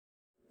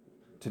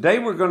Today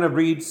we're going to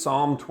read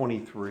Psalm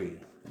 23,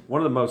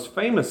 one of the most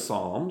famous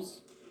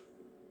psalms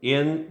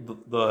in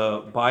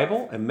the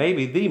Bible, and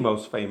maybe the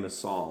most famous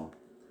psalm.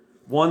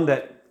 One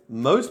that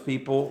most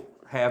people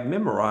have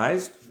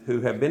memorized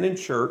who have been in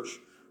church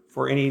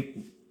for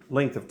any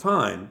length of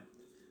time.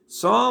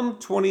 Psalm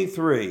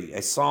 23,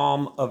 a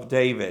psalm of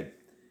David.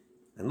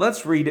 And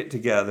let's read it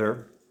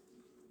together.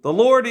 The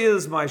Lord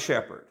is my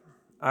shepherd,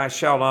 I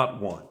shall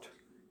not want.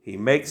 He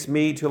makes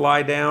me to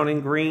lie down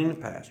in green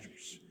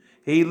pastures.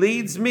 He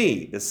leads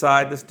me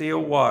beside the still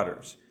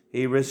waters.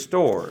 He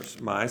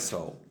restores my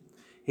soul.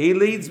 He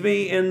leads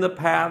me in the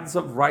paths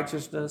of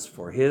righteousness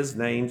for his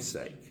name's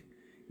sake.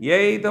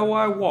 Yea, though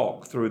I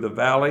walk through the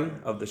valley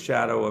of the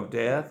shadow of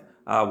death,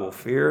 I will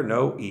fear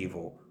no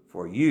evil,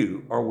 for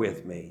you are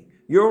with me.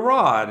 Your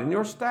rod and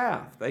your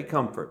staff, they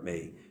comfort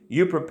me.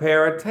 You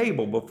prepare a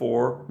table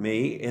before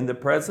me in the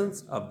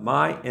presence of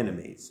my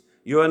enemies.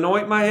 You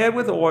anoint my head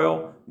with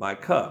oil, my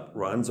cup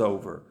runs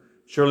over.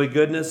 Surely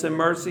goodness and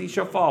mercy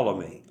shall follow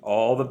me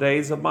all the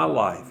days of my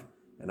life,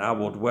 and I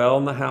will dwell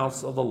in the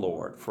house of the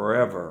Lord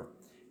forever.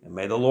 And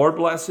may the Lord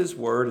bless his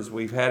word as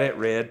we've had it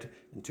read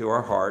into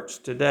our hearts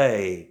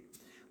today.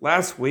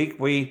 Last week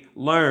we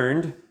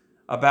learned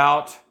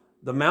about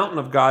the mountain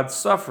of God's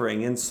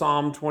suffering in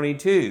Psalm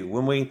 22,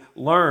 when we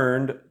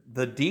learned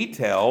the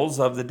details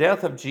of the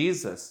death of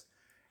Jesus,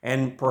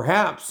 and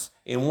perhaps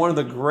in one of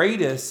the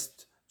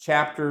greatest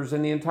chapters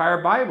in the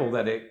entire Bible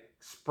that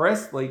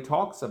expressly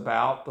talks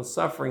about the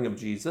suffering of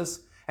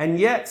Jesus. And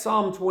yet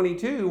Psalm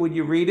 22, when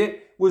you read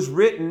it, was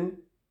written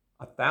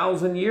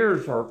 1,000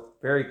 years or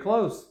very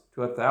close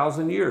to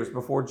 1,000 years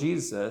before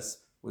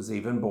Jesus was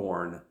even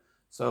born.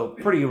 So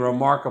pretty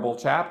remarkable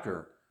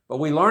chapter.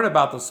 But we learn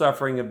about the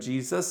suffering of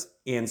Jesus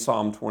in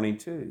Psalm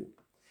 22.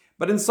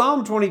 But in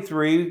Psalm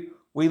 23,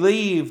 we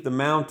leave the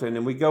mountain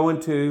and we go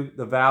into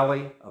the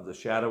valley of the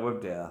shadow of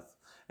death.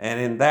 And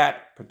in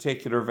that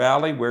particular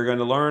valley, we're going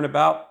to learn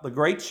about the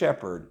great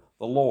shepherd,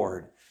 the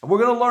Lord. And we're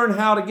going to learn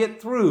how to get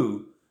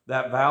through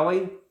that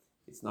valley.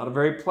 It's not a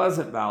very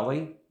pleasant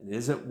valley. It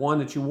isn't one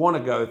that you want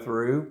to go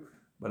through.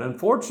 But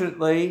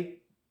unfortunately,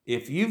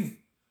 if you've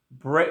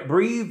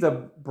breathed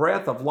the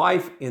breath of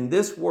life in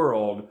this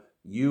world,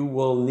 you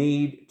will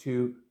need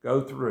to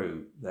go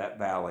through that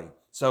valley.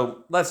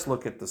 So let's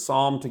look at the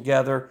psalm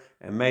together,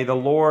 and may the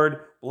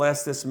Lord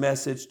bless this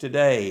message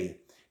today.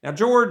 Now,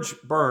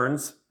 George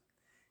Burns,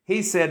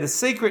 he said the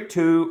secret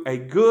to a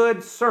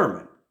good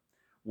sermon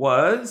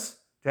was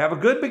to have a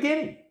good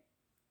beginning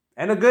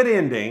and a good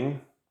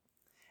ending,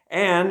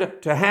 and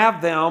to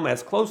have them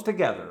as close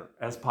together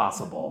as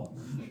possible.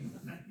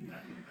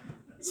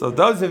 So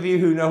those of you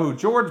who know who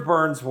George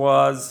Burns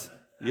was,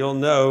 you'll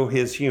know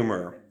his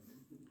humor.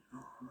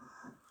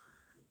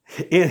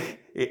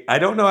 I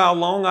don't know how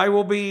long I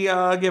will be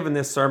giving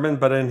this sermon,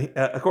 but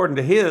according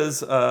to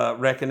his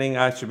reckoning,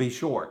 I should be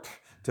short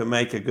to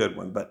make a good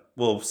one, but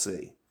we'll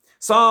see.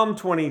 Psalm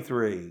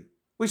 23.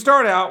 We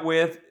start out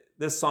with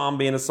this psalm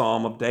being a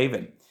psalm of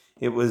David.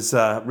 It was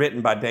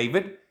written by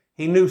David.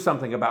 He knew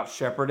something about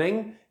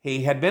shepherding.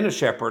 He had been a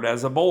shepherd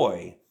as a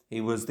boy.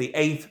 He was the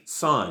 8th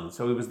son,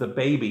 so he was the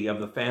baby of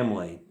the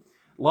family.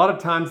 A lot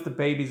of times the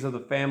babies of the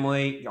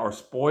family are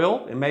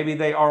spoiled, and maybe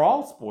they are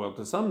all spoiled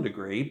to some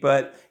degree,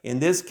 but in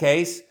this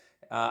case,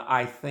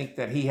 I think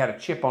that he had a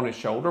chip on his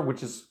shoulder,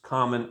 which is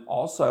common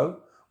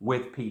also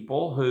with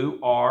people who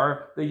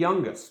are the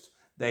youngest.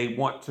 They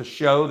want to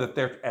show that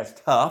they're as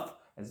tough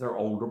as their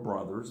older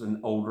brothers and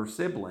older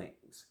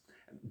siblings.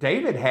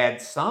 David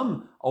had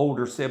some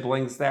older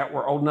siblings that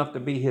were old enough to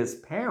be his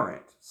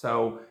parent,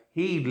 so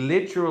he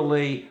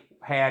literally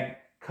had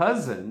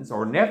cousins,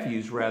 or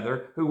nephews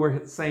rather, who were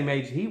the same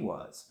age he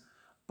was.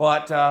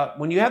 But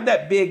when you have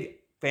that big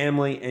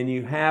family and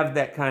you have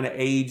that kind of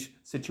age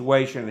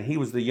situation, and he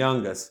was the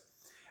youngest,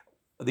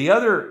 the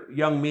other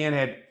young men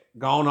had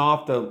gone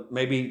off to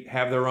maybe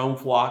have their own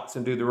flocks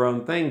and do their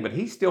own thing, but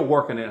he's still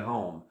working at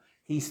home.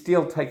 He's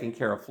still taking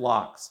care of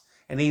flocks.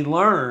 And he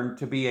learned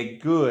to be a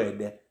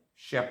good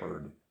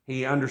shepherd.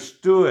 He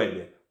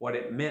understood what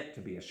it meant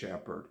to be a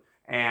shepherd.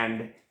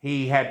 And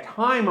he had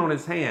time on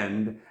his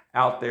hand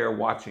out there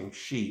watching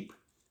sheep.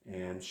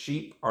 And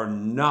sheep are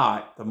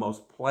not the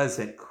most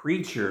pleasant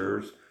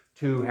creatures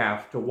to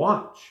have to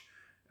watch.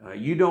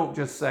 You don't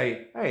just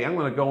say, hey, I'm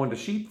going to go into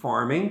sheep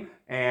farming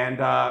and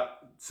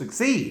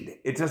succeed.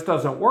 It just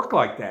doesn't work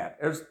like that.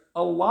 There's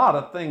a lot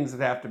of things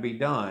that have to be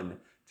done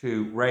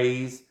to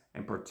raise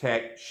and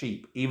protect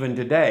sheep. Even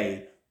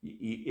today,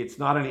 it's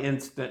not an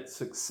instant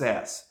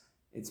success.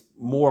 It's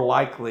more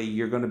likely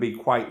you're going to be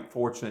quite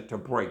fortunate to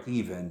break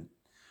even.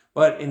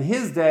 But in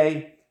his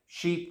day,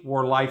 sheep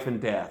were life and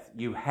death.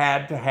 You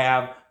had to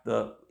have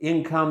the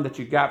income that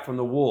you got from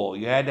the wool.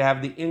 You had to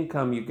have the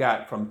income you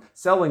got from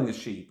selling the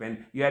sheep.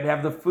 And you had to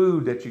have the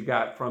food that you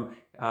got from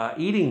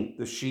eating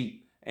the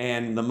sheep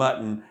and the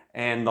mutton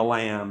and the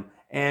lamb.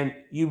 And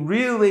you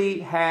really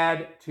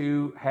had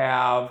to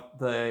have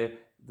the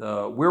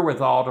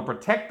wherewithal to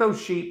protect those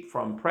sheep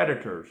from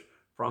predators,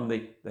 from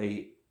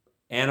the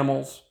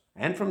animals,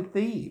 and from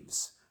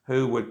thieves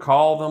who would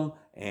call them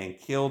and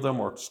kill them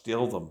or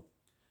steal them.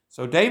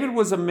 So David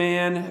was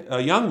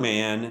a young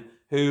man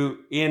who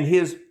in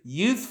his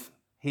youth,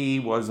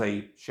 he was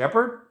a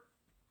shepherd,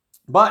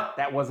 but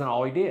that wasn't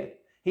all he did.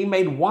 He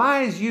made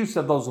wise use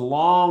of those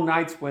long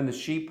nights when the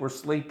sheep were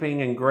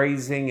sleeping and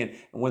grazing and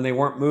when they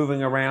weren't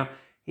moving around.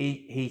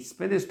 He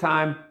spent his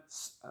time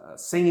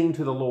singing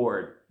to the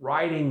Lord,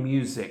 writing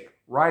music,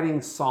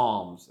 writing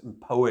psalms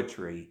and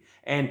poetry,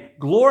 and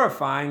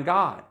glorifying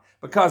God.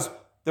 Because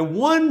the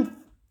one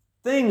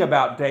thing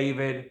about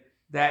David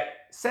that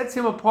sets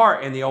him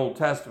apart in the Old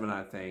Testament,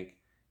 I think,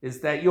 is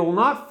that you'll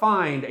not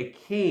find a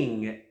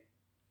king,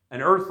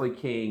 an earthly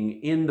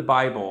king in the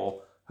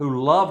Bible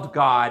who loved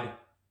God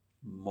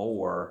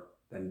more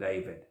than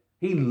David.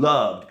 He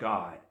loved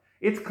God.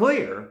 It's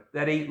clear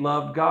that he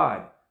loved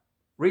God.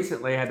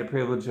 Recently, I had the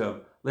privilege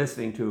of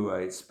listening to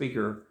a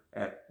speaker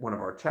at one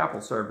of our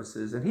chapel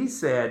services, and he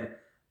said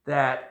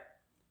that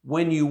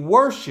when you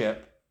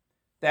worship,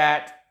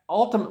 that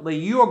ultimately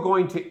you are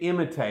going to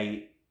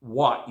imitate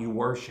what you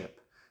worship.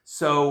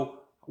 So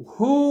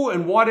who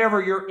and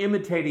whatever you're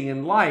imitating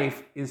in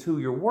life is who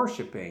you're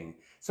worshiping.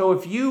 So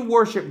if you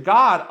worship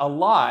God a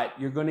lot,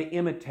 you're going to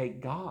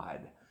imitate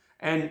God.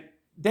 And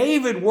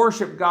David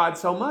worshiped God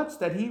so much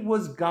that he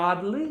was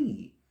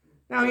godly.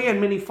 Now, he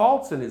had many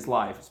faults in his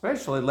life,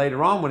 especially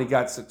later on when he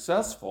got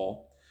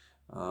successful,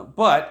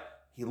 but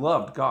he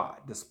loved God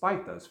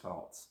despite those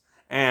faults.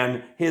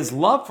 And his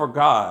love for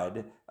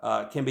God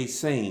can be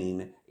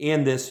seen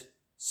in this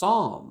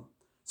psalm.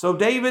 So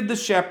David the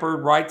shepherd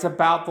writes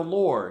about the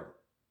Lord,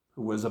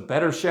 who was a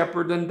better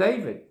shepherd than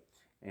David.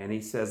 And he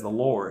says, the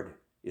Lord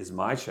is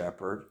my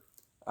shepherd,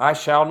 I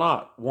shall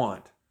not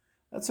want.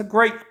 That's a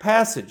great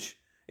passage.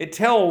 It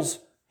tells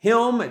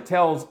him, it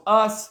tells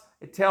us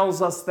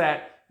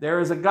that there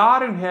is a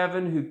God in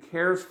heaven who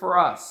cares for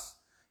us.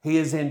 He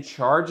is in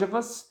charge of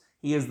us.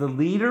 He is the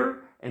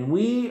leader, and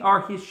we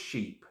are his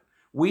sheep.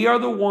 We are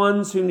the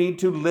ones who need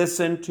to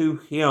listen to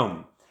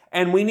him.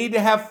 And we need to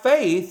have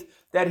faith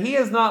that he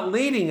is not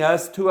leading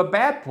us to a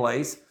bad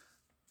place,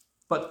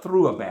 but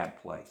through a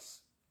bad place.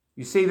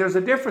 You see, there's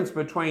a difference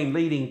between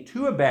leading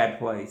to a bad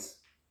place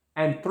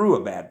and through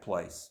a bad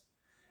place.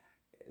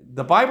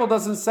 The Bible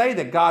doesn't say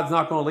that God's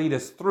not going to lead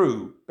us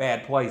through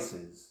bad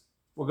places.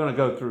 We're going to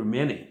go through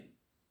many.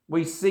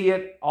 We see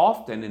it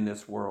often in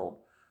this world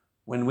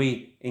when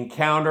we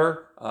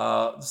encounter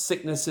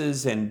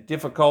sicknesses and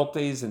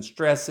difficulties and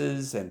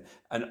stresses and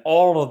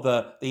all of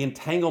the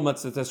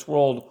entanglements that this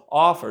world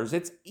offers.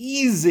 It's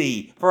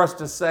easy for us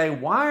to say,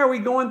 why are we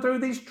going through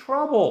these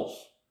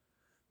troubles?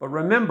 But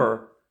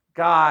remember,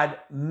 God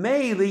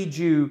may lead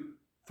you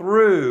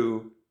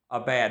through a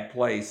bad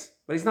place,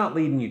 but he's not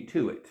leading you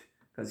to it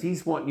because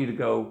he's wanting you to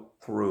go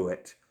through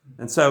it.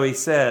 And so he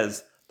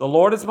says, the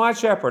Lord is my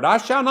shepherd. I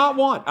shall not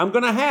want. I'm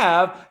going to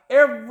have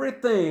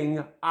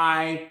everything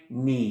I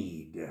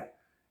need.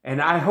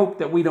 And I hope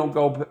that we don't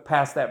go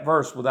past that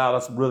verse without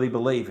us really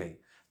believing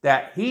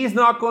that he's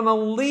not going to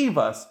leave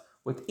us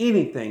with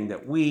anything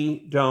that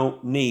we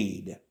don't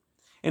need.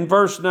 In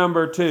verse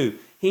number 2,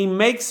 he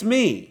makes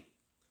me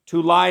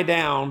to lie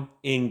down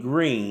in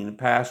green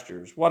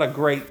pastures. What a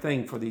great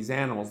thing for these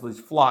animals, these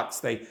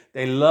flocks. They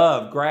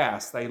love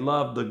grass. They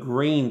love the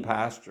green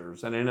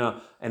pastures. And in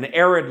an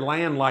arid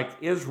land like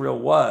Israel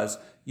was,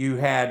 you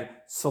had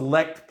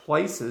select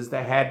places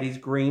that had these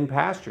green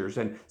pastures,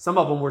 and some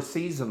of them were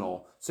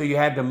seasonal. So you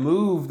had to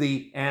move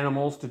the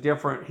animals to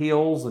different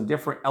hills and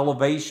different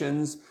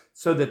elevations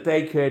so that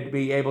they could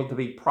be able to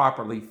be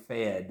properly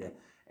fed.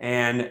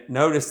 And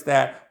notice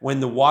that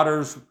when the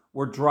waters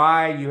were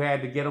dry, you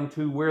had to get them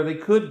to where they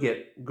could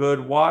get good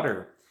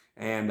water.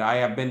 And I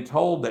have been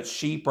told that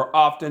sheep are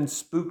often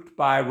spooked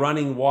by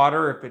running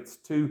water if it's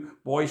too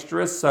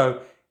boisterous,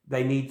 so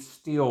they need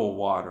still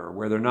water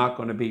where they're not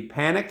going to be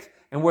panicked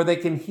and where they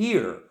can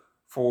hear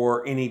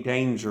for any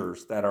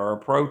dangers that are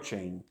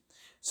approaching.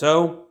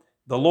 So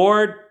the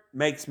Lord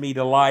makes me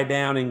to lie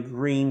down in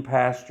green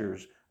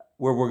pastures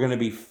where we're going to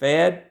be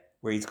fed,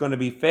 where he's going to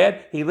be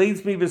fed. He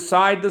leads me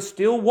beside the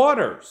still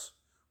waters,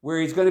 where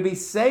he's going to be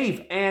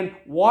safe and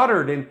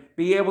watered and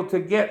be able to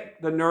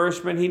get the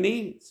nourishment he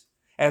needs.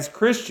 As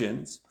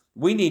Christians,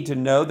 we need to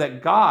know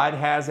that God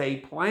has a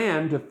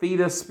plan to feed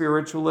us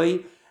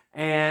spiritually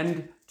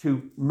and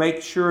to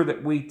make sure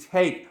that we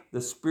take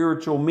the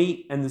spiritual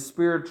meat and the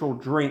spiritual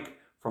drink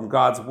from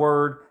God's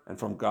word and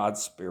from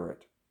God's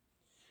Spirit.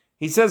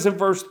 He says in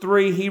verse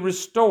 3, he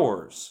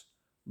restores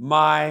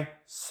my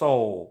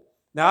soul.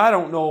 Now, I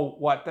don't know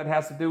what that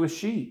has to do with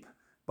sheep,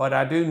 but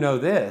I do know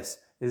this,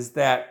 is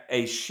that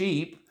a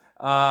sheep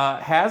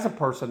has a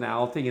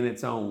personality in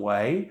its own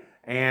way,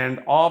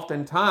 and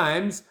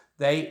oftentimes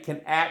they can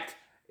act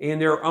in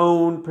their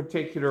own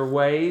particular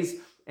ways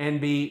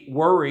and be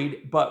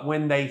worried, but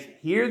when they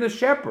hear the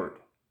shepherd,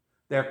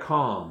 they're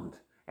calmed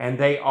and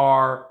they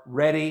are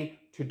ready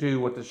to do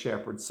what the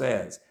shepherd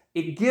says.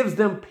 It gives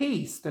them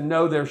peace to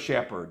know their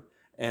shepherd,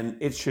 and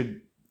it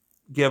should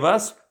give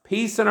us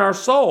peace in our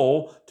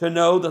soul to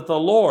know that the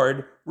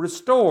Lord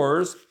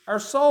restores our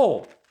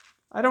soul.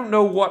 I don't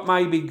know what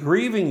might be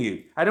grieving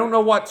you. I don't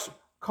know what's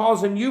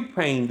causing you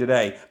pain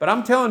today, but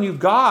I'm telling you,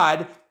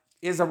 God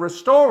is a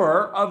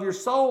restorer of your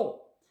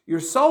soul. Your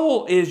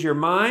soul is your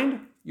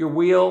mind, your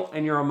will,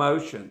 and your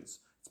emotions.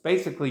 It's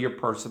basically your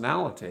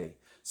personality.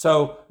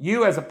 So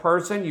you as a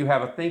person, you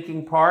have a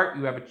thinking part,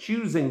 you have a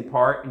choosing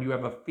part, and you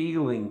have a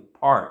feeling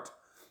part.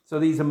 So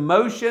these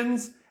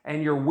emotions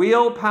and your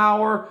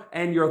willpower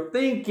and your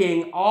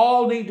thinking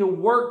all need to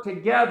work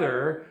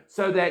together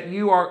so that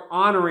you are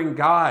honoring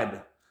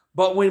God.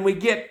 But when we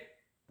get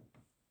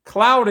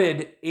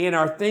clouded in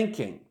our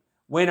thinking,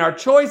 when our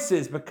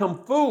choices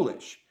become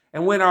foolish,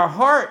 and when our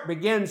heart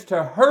begins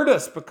to hurt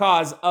us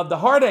because of the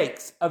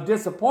heartaches of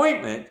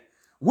disappointment,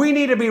 we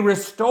need to be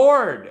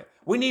restored.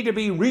 We need to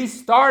be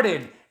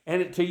restarted,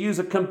 and to use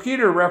a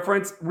computer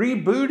reference,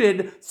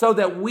 rebooted, so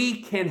that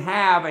we can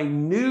have a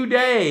new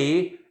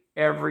day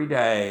every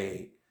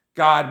day.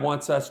 God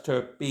wants us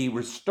to be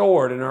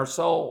restored in our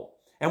soul.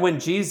 And when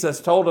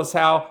Jesus told us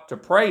how to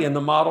pray in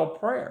the model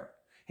prayer,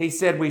 he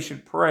said we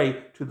should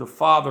pray to the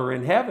Father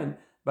in heaven,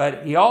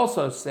 but he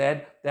also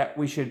said that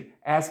we should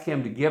ask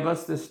him to give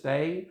us this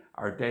day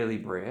our daily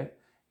bread.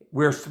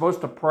 We're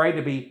supposed to pray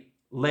to be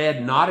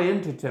led not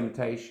into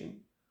temptation.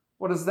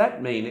 What does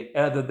that mean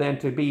other than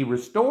to be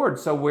restored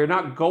so we're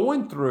not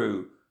going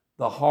through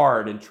the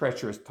hard and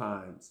treacherous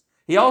times?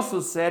 He also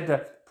said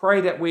to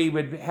pray that we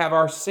would have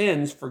our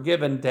sins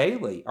forgiven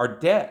daily, our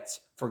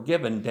debts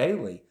forgiven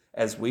daily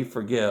as we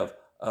forgive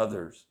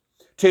others.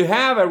 To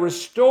have a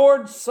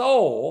restored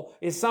soul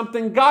is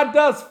something God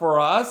does for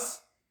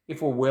us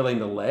if we're willing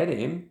to let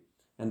him.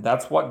 And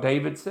that's what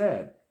David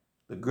said.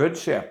 The Good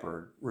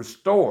Shepherd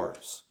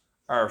restores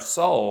our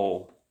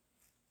soul.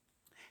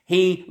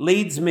 He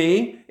leads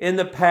me in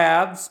the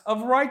paths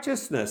of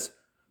righteousness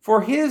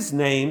for his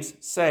name's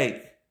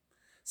sake.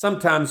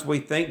 Sometimes we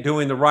think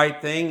doing the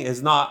right thing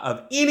is not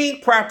of any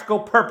practical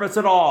purpose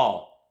at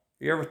all.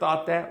 You ever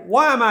thought that?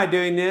 Why am I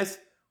doing this?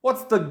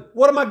 What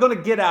am I going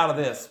to get out of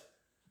this?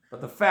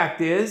 But the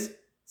fact is,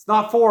 it's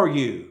not for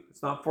you.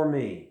 It's not for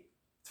me.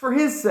 It's for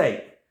his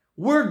sake.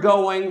 We're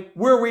going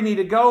where we need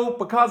to go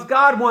because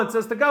God wants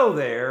us to go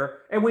there,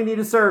 and we need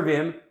to serve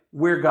him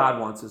where God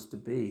wants us to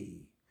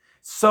be.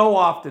 So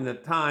often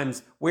at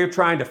times, we're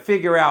trying to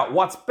figure out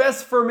what's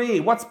best for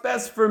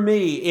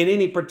me in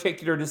any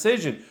particular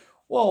decision.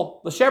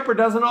 Well, the shepherd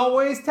doesn't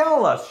always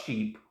tell us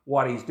sheep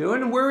what he's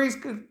doing and where he's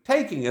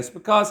taking us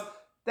because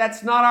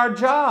that's not our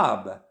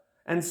job.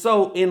 And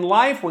so in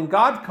life, when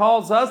God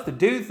calls us to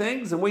do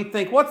things and we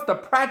think, what's the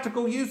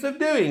practical use of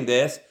doing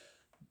this?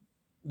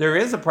 There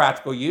is a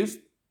practical use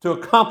to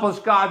accomplish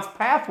God's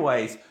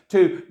pathways,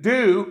 to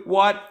do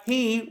what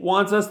he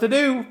wants us to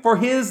do for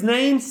his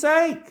name's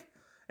sake.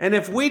 And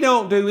if we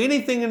don't do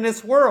anything in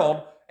this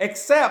world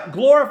except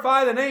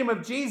glorify the name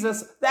of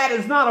Jesus, that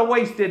is not a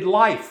wasted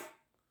life.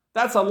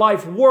 That's a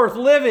life worth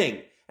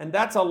living. And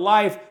that's a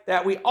life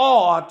that we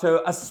all ought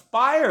to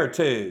aspire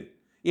to.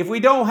 If we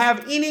don't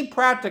have any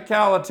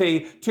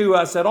practicality to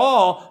us at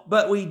all,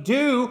 but we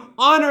do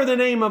honor the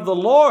name of the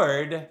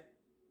Lord,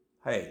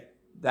 hey,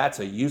 that's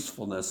a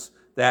usefulness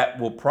that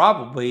will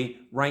probably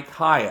rank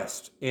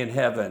highest in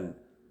heaven.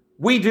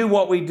 We do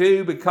what we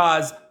do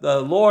because the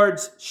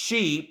Lord's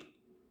sheep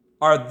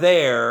are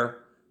there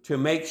to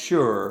make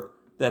sure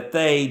that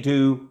they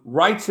do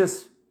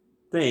righteous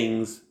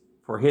things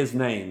for his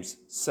name's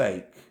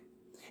sake.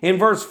 In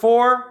verse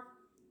 4,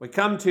 we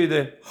come to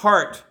the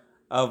heart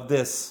of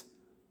this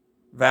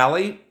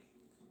valley.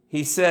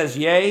 He says,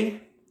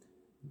 yea,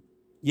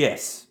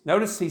 yes.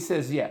 Notice he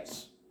says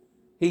yes.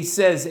 He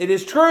says, it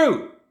is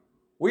true.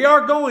 We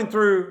are going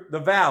through the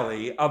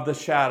valley of the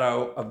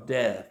shadow of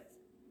death.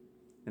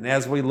 And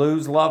as we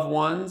lose loved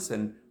ones,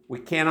 and we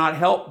cannot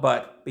help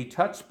but be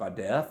touched by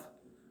death.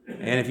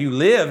 And if you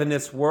live in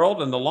this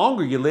world, and the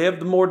longer you live,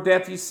 the more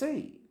death you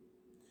see.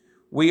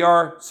 We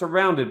are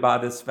surrounded by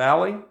this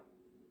valley.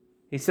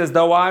 He says,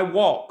 though I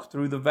walk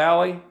through the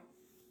valley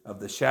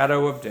of the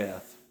shadow of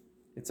death,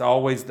 it's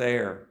always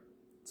there.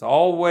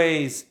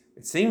 It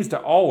seems to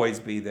always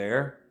be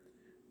there,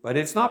 but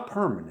it's not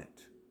permanent.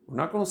 We're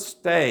not going to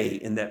stay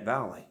in that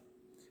valley.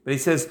 But he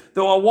says,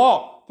 though I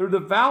walk through the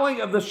valley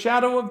of the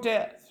shadow of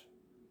death,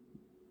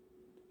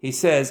 he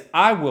says,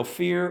 I will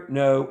fear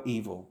no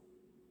evil.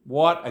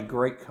 What a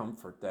great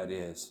comfort that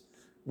is.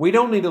 We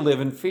don't need to live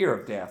in fear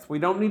of death. We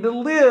don't need to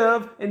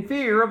live in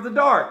fear of the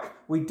dark.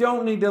 We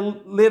don't need to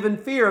live in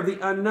fear of the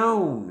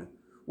unknown.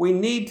 We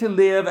need to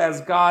live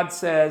as God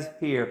says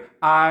here,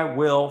 I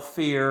will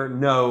fear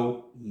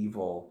no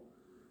evil.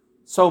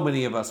 So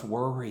many of us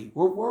worry.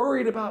 We're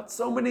worried about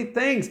so many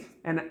things.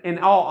 And in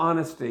all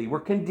honesty, we're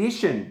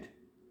conditioned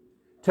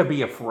to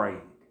be afraid.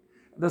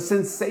 The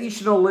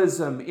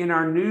sensationalism in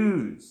our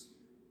news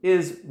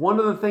is one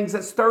of the things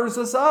that stirs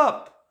us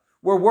up.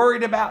 We're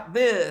worried about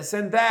this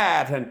and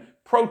that, and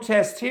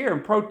protest here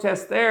and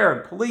protest there,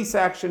 and police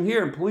action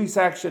here and police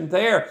action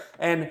there.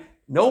 And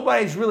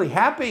nobody's really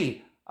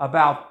happy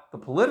about the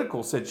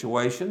political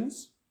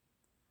situations.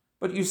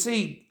 But you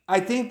see, I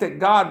think that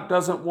God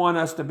doesn't want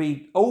us to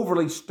be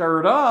overly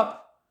stirred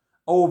up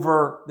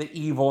over the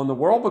evil in the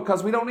world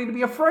because we don't need to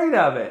be afraid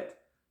of it.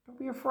 Don't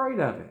be afraid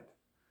of it.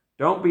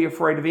 Don't be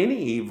afraid of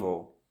any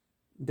evil.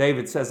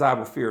 David says, I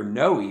will fear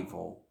no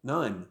evil,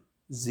 none,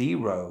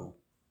 zero.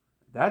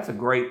 That's a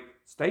great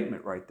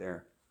statement right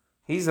there.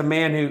 He's a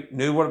man who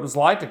knew what it was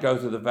like to go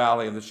through the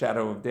valley of the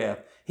shadow of death.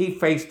 He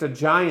faced a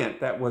giant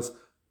that was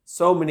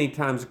so many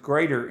times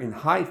greater in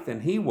height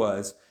than he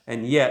was,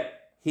 and yet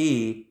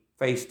he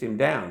faced him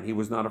down. He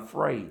was not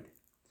afraid.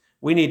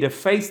 We need to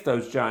face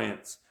those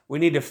giants. We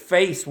need to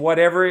face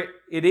whatever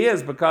it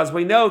is, because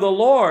we know the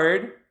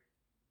Lord,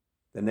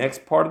 the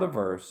next part of the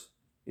verse,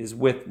 is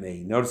with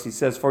me. Notice he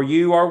says, for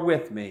you are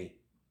with me.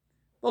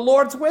 The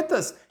Lord's with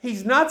us.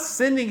 He's not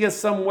sending us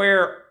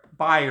somewhere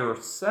by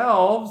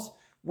ourselves.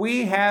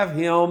 We have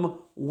him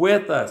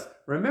with us.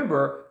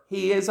 Remember,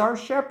 he is our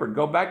shepherd.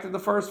 Go back to the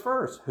first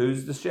verse.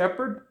 Who's the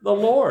shepherd? The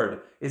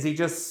Lord. Is he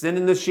just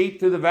sending the sheep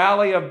through the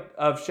valley of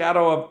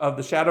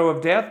the shadow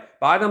of death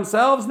by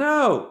themselves?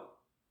 No.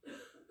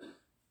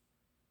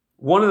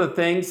 One of the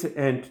things,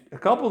 and a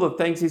couple of the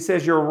things, he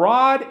says, your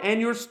rod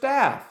and your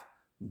staff,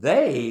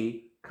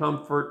 they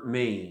comfort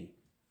me.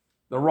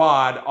 The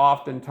rod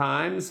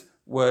oftentimes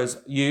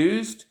was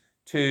used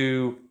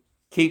to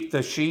keep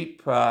the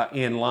sheep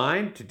in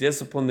line, to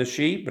discipline the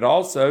sheep, but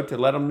also to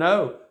let them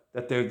know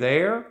that they're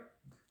there.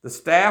 The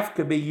staff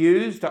could be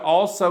used to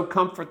also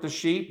comfort the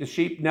sheep. The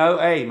sheep know,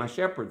 hey, my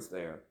shepherd's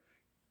there.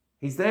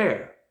 He's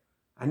there.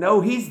 I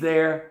know he's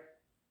there.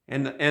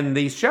 And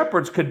these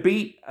shepherds could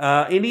beat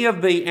any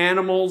of the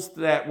animals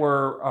that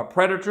were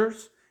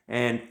predators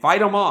and fight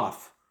them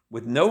off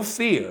with no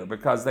fear,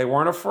 because they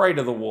weren't afraid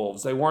of the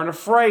wolves. They weren't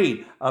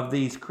afraid of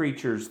these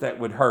creatures that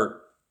would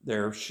hurt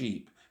their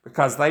sheep,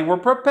 because they were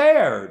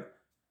prepared.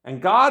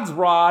 And God's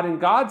rod and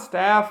God's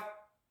staff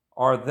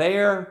are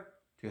there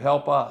to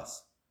help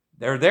us.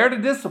 They're there to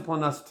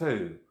discipline us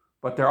too,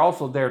 but they're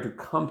also there to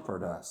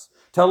comfort us,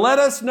 to let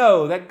us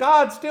know that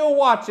God's still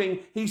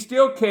watching. He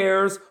still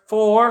cares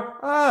for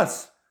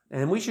us.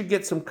 And we should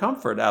get some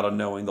comfort out of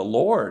knowing the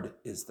Lord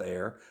is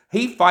there.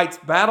 He fights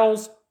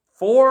battles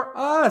for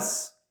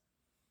us.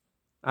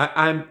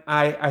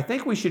 I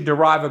think we should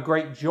derive a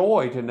great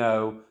joy to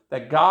know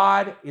that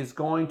God is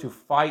going to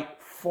fight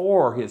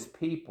for his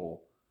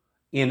people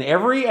in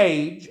every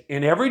age,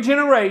 in every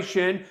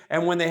generation,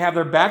 and when they have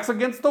their backs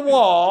against the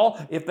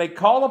wall, if they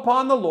call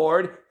upon the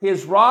Lord,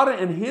 his rod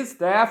and his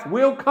staff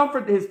will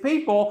comfort his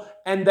people,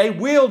 and they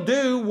will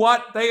do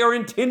what they are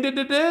intended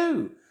to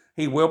do.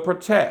 He will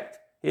protect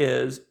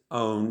his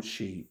own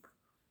sheep.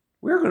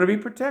 We're going to be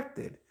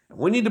protected. And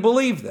we need to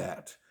believe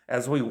that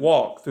as we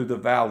walk through the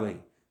valley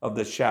of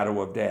the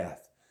shadow of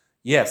death.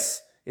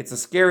 Yes, it's a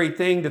scary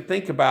thing to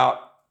think about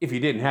if you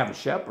didn't have a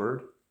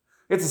shepherd.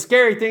 It's a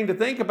scary thing to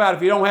think about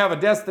if you don't have a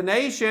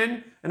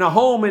destination and a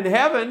home in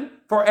heaven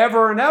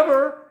forever and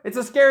ever. It's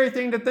a scary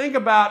thing to think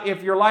about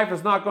if your life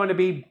is not going to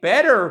be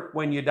better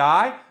when you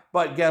die.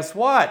 But guess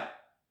what?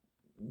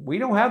 We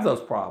don't have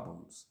those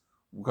problems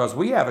because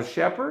we have a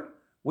shepherd.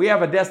 We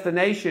have a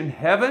destination,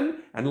 heaven,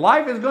 and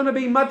life is going to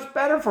be much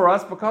better for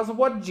us because of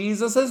what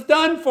Jesus has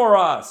done for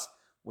us.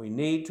 We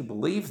need to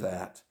believe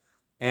that.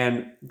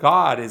 And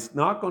God is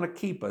not going to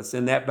keep us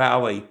in that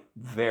valley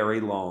very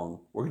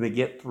long. We're going to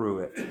get through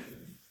it.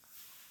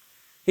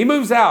 He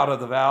moves out of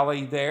the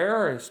valley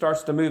there and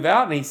starts to move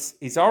out, and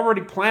he's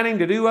already planning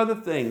to do other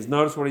things.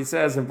 Notice what he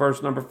says in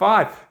verse number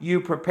 5.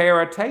 You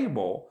prepare a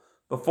table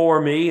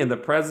before me in the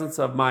presence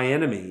of my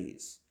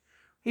enemies.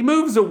 He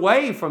moves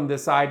away from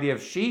this idea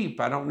of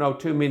sheep. I don't know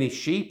too many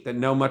sheep that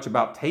know much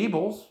about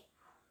tables,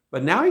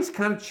 but now he's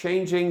kind of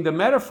changing the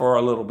metaphor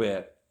a little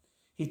bit.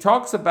 He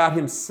talks about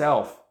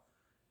himself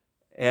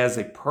as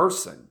a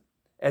person,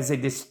 as a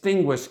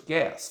distinguished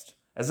guest,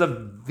 as a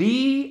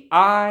VIP,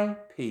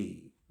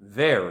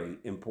 very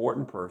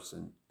important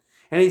person.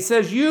 And he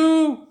says,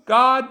 you,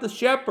 God the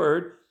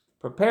shepherd,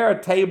 prepare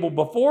a table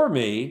before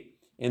me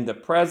in the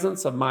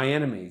presence of my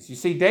enemies. You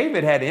see,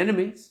 David had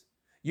enemies.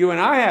 You and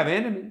I have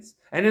enemies.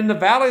 And in the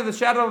valley of the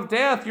shadow of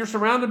death, you're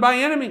surrounded by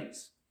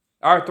enemies.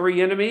 Our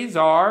three enemies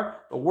are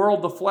the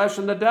world, the flesh,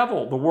 and the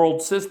devil. The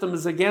world system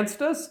is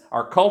against us.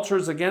 Our culture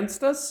is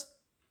against us.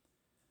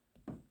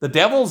 The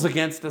devil's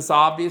against us,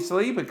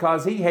 obviously,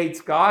 because he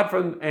hates God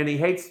and he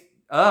hates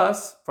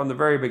us from the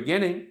very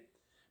beginning.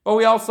 But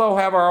we also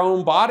have our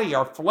own body.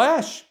 Our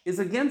flesh is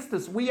against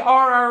us. We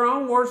are our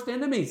own worst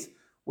enemies.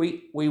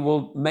 We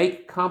will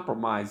make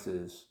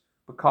compromises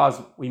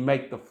because we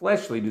make the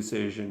fleshly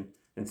decision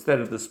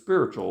instead of the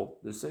spiritual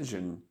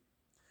decision.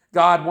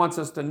 God wants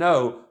us to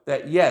know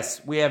that, yes,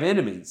 we have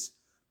enemies,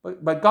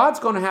 but God's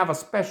going to have a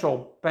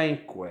special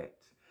banquet.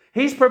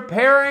 He's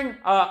preparing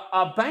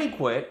a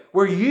banquet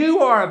where you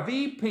are a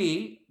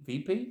VP,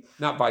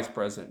 not vice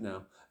president,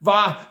 no,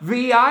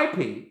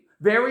 VIP,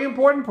 very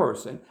important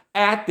person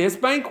at this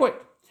banquet.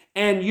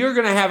 And you're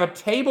going to have a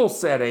table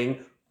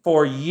setting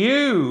for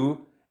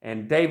you.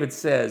 And David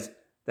says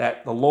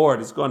that the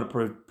Lord is going to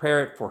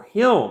prepare it for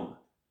him.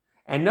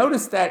 And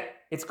notice that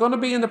it's going to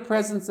be in the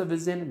presence of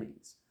his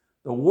enemies.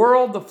 The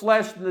world, the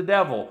flesh, and the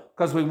devil,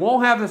 because we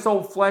won't have this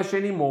old flesh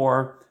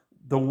anymore.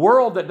 The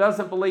world that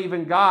doesn't believe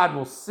in God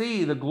will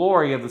see the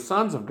glory of the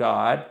sons of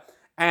God,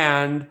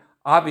 and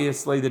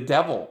obviously the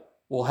devil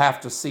will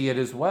have to see it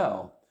as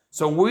well.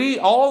 So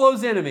all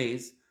those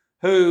enemies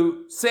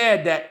who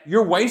said that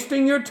you're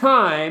wasting your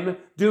time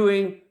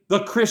doing the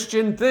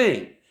Christian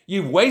thing.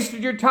 You've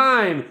wasted your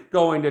time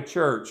going to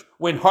church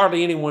when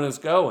hardly anyone is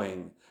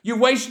going. You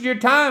wasted your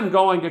time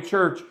going to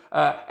church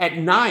at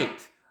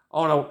night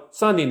on a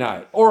Sunday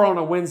night or on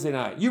a Wednesday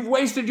night. You've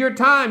wasted your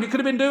time. You could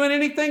have been doing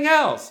anything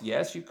else.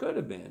 Yes, you could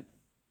have been.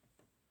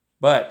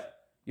 But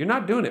you're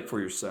not doing it for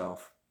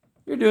yourself.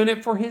 You're doing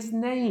it for His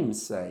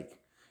name's sake.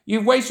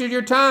 You've wasted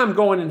your time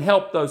going and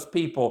helped those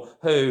people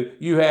who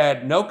you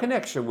had no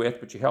connection with,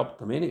 but you helped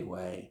them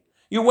anyway.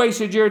 You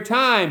wasted your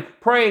time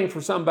praying for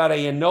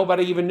somebody and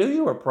nobody even knew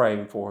you were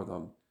praying for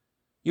them.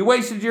 You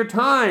wasted your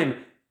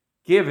time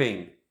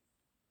giving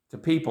to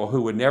people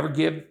who would never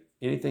give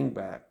anything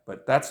back.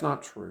 But that's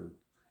not true.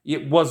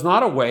 It was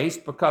not a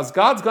waste, because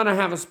God's going to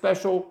have a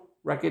special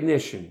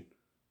recognition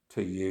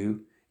to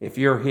you if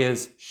you're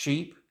His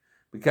sheep,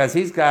 because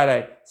He's got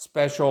a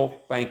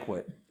special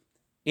banquet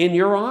in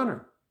your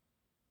honor.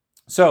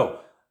 So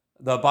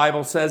the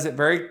Bible says it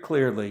very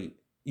clearly.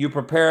 You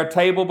prepare a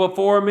table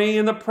before me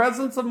in the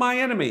presence of my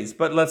enemies.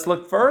 But let's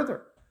look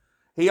further.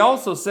 He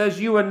also says,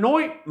 you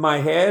anoint my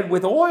head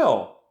with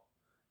oil.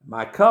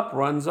 My cup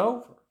runs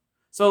over.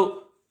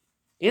 So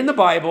in the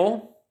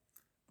Bible,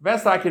 the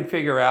best I can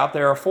figure out,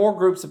 there are 4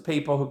 groups of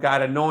people who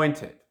got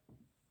anointed.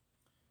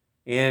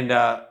 And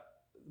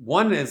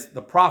one is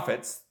the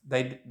prophets.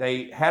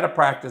 They had a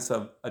practice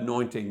of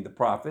anointing the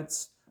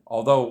prophets,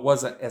 although it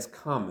wasn't as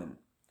common.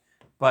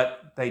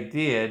 But they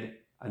did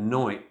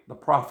anoint the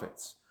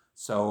prophets.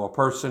 So a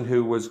person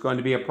who was going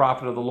to be a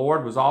prophet of the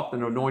Lord was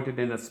often anointed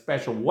in a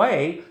special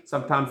way.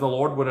 Sometimes the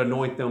Lord would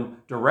anoint them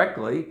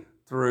directly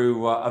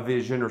through a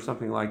vision or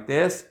something like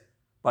this,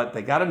 but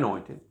they got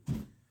anointed.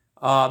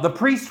 The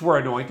priests were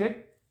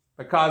anointed,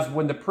 because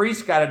when the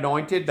priests got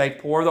anointed, they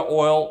pour the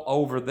oil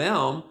over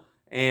them,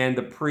 and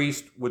the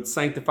priest would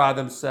sanctify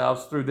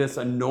themselves through this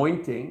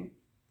anointing.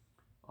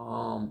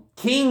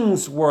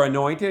 Kings were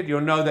anointed.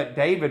 You'll know that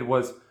David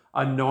was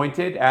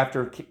anointed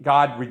after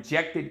God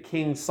rejected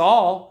King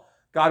Saul.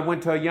 God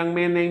went to a young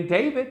man named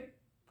David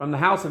from the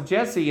house of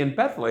Jesse in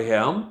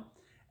Bethlehem,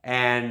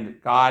 and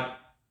God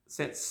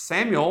sent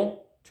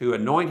Samuel to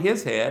anoint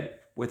his head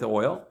with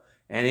oil,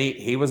 and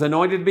he was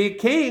anointed to be a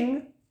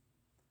king.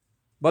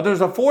 But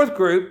there's a 4th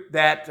group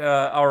that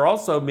are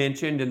also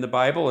mentioned in the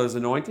Bible as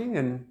anointing,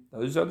 and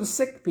those are the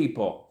sick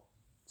people.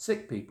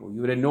 Sick people.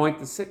 You would anoint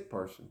the sick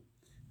person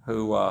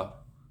who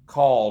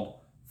called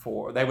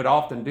for. They would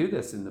often do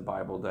this in the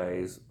Bible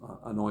days,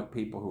 anoint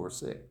people who are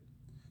sick.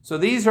 So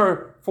these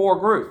are 4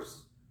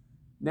 groups.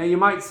 Now you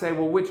might say,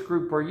 well, which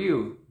group are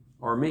you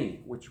or me?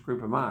 Which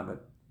group am I?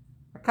 But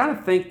I kind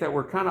of think that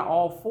we're kind of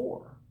all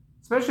 4,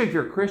 especially if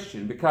you're a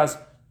Christian, because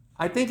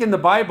I think in the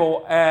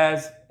Bible,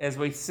 as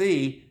we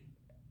see,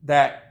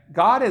 that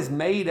God has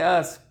made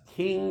us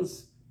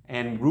kings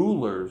and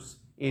rulers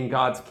in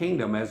God's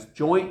kingdom as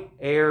joint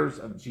heirs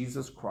of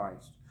Jesus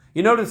Christ.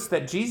 You notice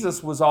that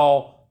Jesus was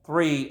all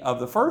 3 of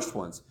the first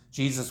ones.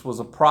 Jesus was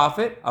a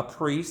prophet, a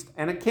priest,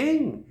 and a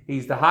king.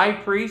 He's the high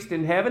priest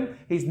in heaven.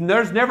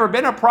 There's never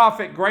been a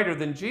prophet greater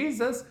than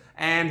Jesus,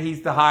 and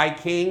he's the high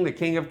king, the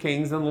King of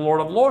kings, and the Lord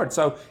of lords.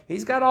 So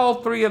he's got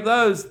all 3 of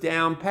those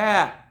down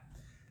pat.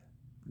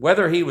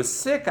 Whether he was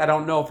sick, I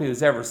don't know if he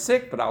was ever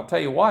sick, but I'll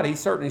tell you what, he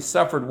certainly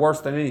suffered worse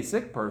than any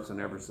sick person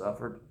ever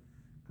suffered,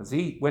 because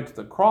he went to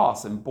the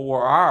cross and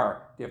bore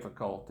our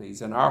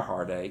difficulties and our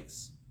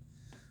heartaches.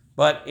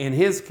 But in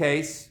his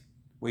case,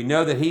 we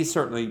know that he's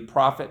certainly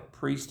prophet,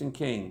 priest, and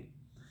king.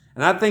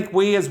 And I think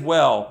we as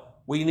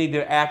well, we need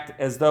to act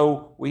as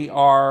though we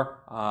are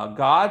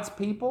God's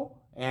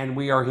people, and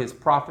we are his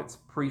prophets,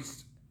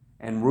 priests,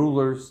 and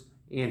rulers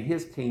in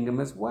his kingdom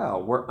as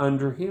well. We're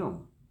under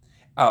him.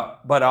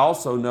 But I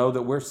also know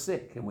that we're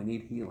sick and we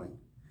need healing.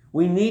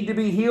 We need to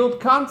be healed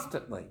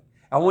constantly.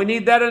 And we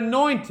need that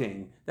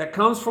anointing that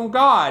comes from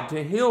God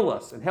to heal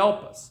us and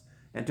help us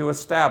and to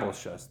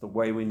establish us the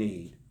way we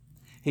need.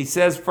 He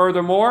says,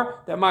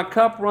 furthermore, that my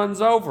cup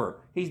runs over.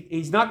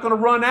 He's not going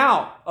to run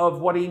out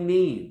of what he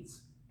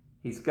needs.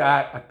 He's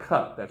got a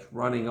cup that's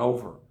running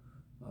over.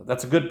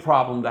 That's a good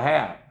problem to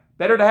have.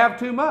 Better to have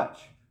too much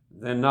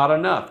than not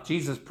enough.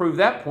 Jesus proved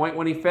that point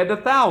when he fed the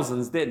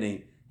thousands,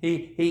 didn't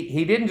he?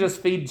 He didn't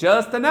just feed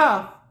just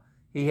enough.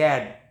 He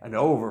had an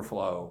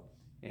overflow.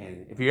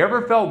 And if you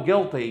ever felt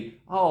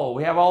guilty,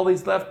 we have all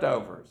these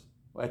leftovers.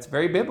 Well, it's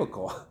very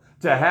biblical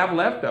to have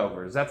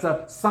leftovers. That's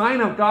a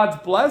sign of God's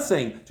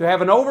blessing, to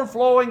have an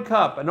overflowing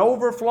cup, an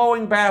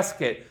overflowing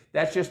basket.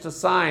 That's just a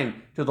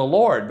sign to the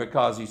Lord,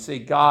 because you see,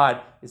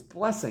 God is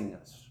blessing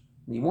us.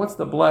 He wants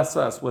to bless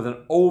us with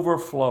an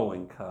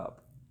overflowing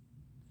cup.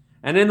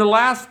 And in the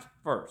last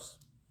verse,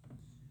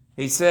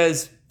 he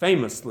says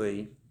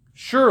famously,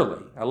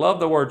 surely, I love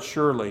the word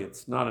surely.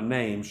 It's not a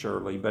name,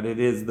 surely, but it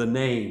is the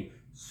name.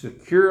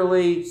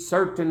 Securely,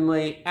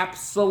 certainly,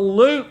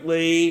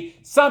 absolutely,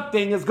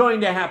 something is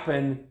going to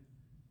happen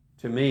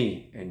to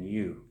me and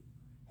you.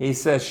 He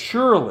says,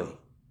 surely,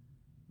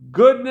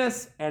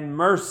 goodness and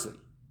mercy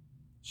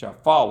shall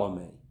follow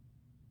me.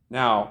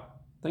 Now,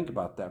 think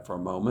about that for a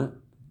moment.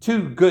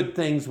 two good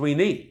things we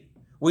need.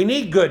 We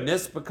need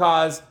goodness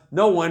because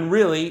no one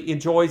really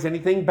enjoys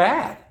anything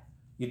bad.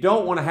 You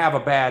don't want to have a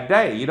bad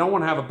day. You don't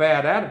want to have a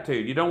bad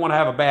attitude. You don't want to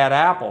have a bad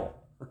apple.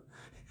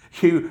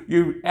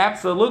 You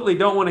absolutely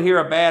don't want to hear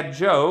a bad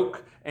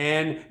joke,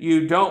 and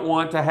you don't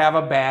want to have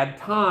a bad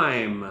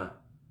time.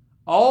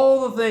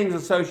 All the things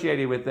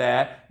associated with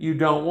that you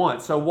don't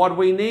want. So what do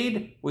we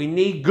need? We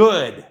need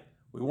good.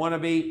 We want to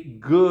be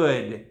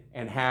good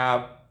and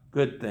have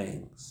good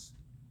things.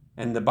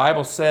 And the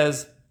Bible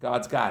says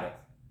God's got it.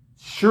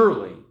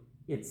 Surely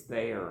it's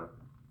there.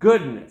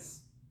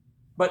 Goodness.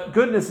 But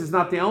goodness is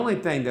not the only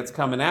thing that's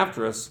coming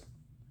after us.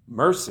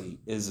 Mercy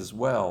is as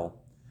well.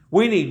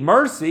 We need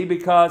mercy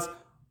because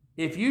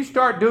if you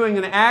start doing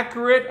an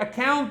accurate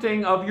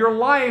accounting of your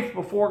life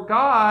before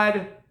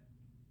God,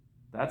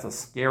 that's a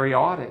scary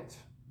audit.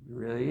 It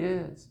really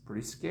is.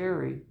 Pretty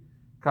scary.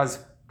 Because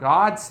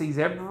God sees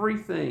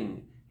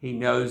everything. He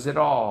knows it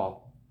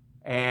all.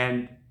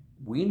 And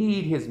we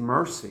need His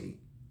mercy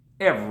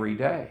every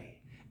day.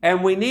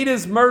 And we need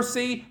His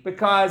mercy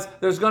because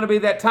there's going to be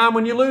that time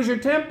when you lose your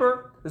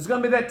temper. There's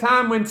going to be that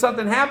time when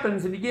something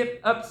happens and you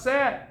get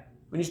upset.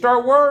 When you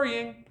start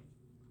worrying.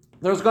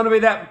 There's going to be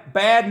that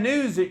bad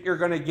news that you're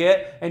going to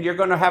get, and you're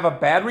going to have a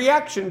bad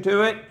reaction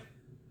to it.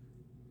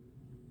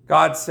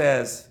 God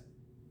says,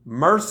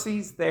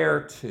 mercy's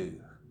there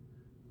too.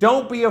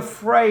 Don't be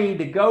afraid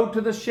to go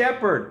to the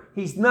shepherd.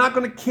 He's not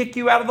going to kick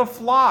you out of the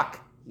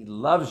flock. He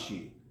loves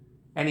you,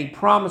 and He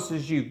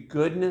promises you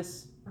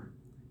goodness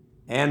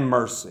and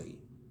mercy.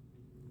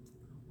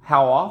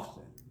 How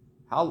often?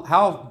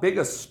 How big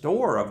a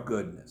store of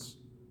goodness?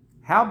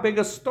 How big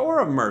a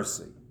store of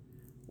mercy?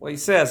 Well, He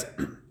says,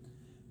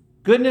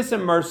 goodness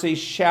and mercy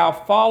shall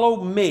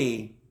follow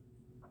me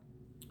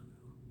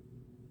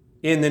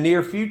in the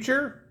near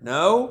future?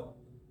 No.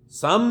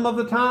 Some of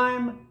the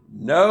time?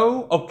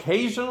 No.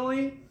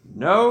 Occasionally?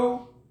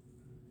 No.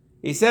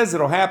 He says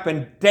it'll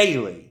happen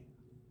daily.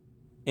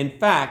 In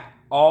fact,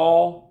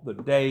 all the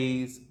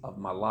days of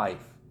my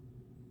life.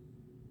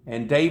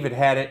 And David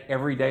had it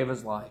every day of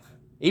his life.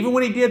 Even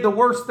when he did the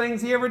worst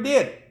things he ever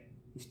did,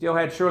 he still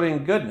had surely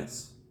and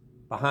goodness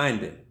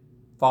behind him,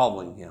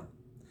 following him.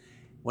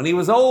 When he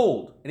was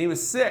old and he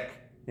was sick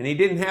and he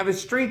didn't have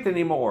his strength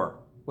anymore,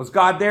 was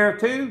God there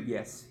too?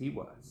 Yes, He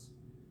was.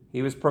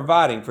 He was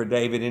providing for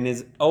David in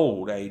his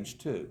old age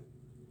too.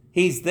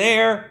 He's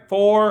there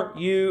for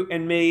you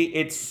and me.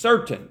 It's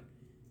certain.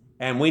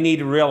 And we need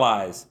to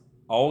realize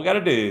all we got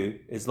to do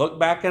is look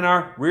back in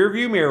our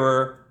rearview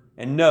mirror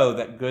and know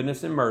that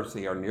goodness and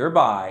mercy are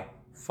nearby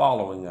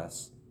following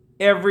us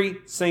every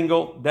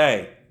single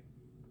day.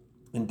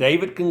 And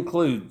David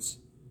concludes,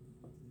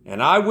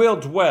 and I will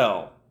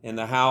dwell in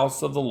the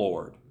house of the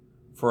Lord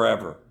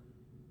forever.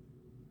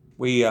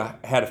 We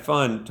had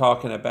fun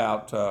talking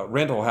about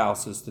rental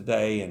houses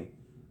today and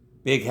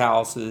big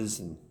houses.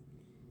 And,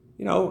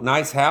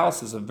 nice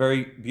house is a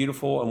very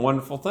beautiful and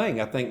wonderful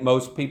thing. I think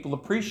most people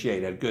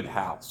appreciate a good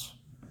house.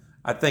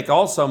 I think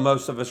also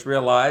most of us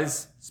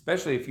realize,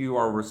 especially if you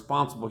are a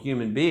responsible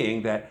human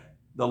being, that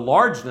the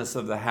largeness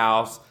of the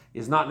house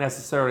is not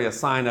necessarily a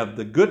sign of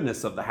the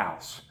goodness of the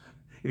house.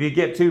 If you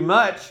get too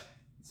much,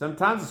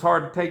 sometimes it's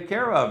hard to take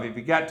care of. If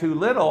you got too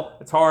little,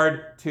 it's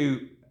hard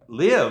to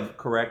live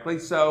correctly.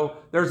 So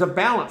there's a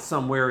balance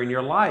somewhere in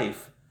your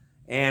life.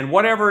 And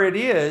whatever it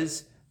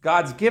is,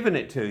 God's given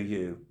it to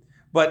you.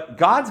 But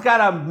God's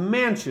got a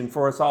mansion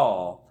for us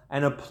all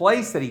and a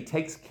place that He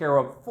takes care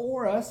of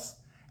for us.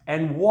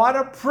 And what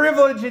a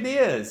privilege it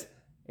is.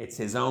 It's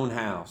His own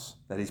house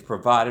that He's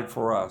provided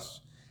for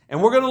us.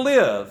 And we're going to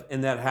live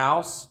in that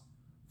house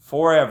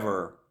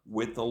forever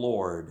with the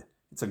Lord.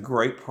 It's a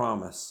great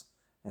promise.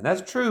 And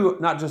that's true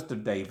not just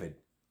of David.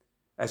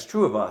 That's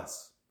true of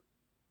us.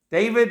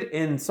 David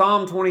in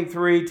Psalm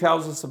 23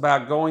 tells us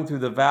about going through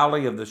the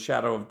valley of the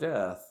shadow of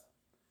death.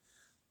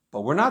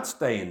 But we're not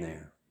staying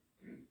there.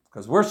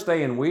 Because we're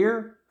staying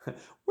where?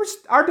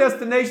 Our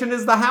destination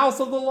is the house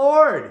of the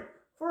Lord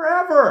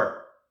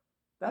forever.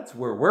 That's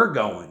where we're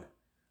going.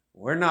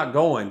 We're not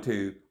going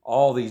to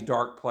all these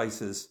dark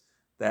places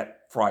that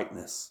frighten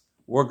us.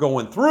 We're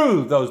going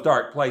through those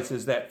dark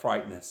places that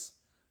frighten us.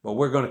 But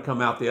we're going to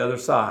come out the other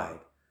side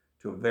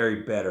to a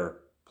very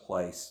better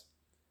place.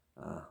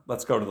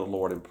 Let's go to the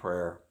Lord in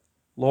prayer.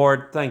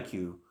 Lord, thank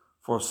you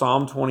for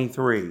Psalm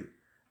 23,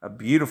 a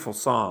beautiful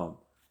psalm.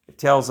 It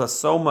tells us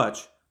so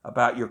much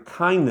about your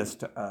kindness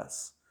to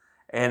us.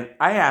 And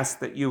I ask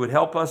that you would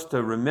help us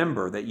to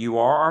remember that you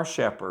are our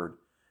shepherd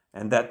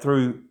and that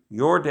through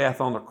your death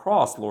on the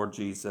cross, Lord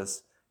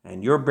Jesus,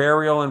 and your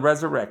burial and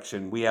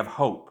resurrection, we have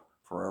hope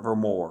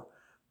forevermore.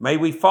 May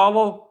we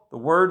follow the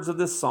words of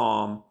this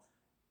psalm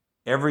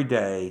every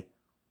day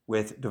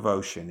with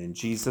devotion. In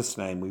Jesus'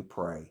 name we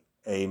pray.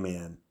 Amen.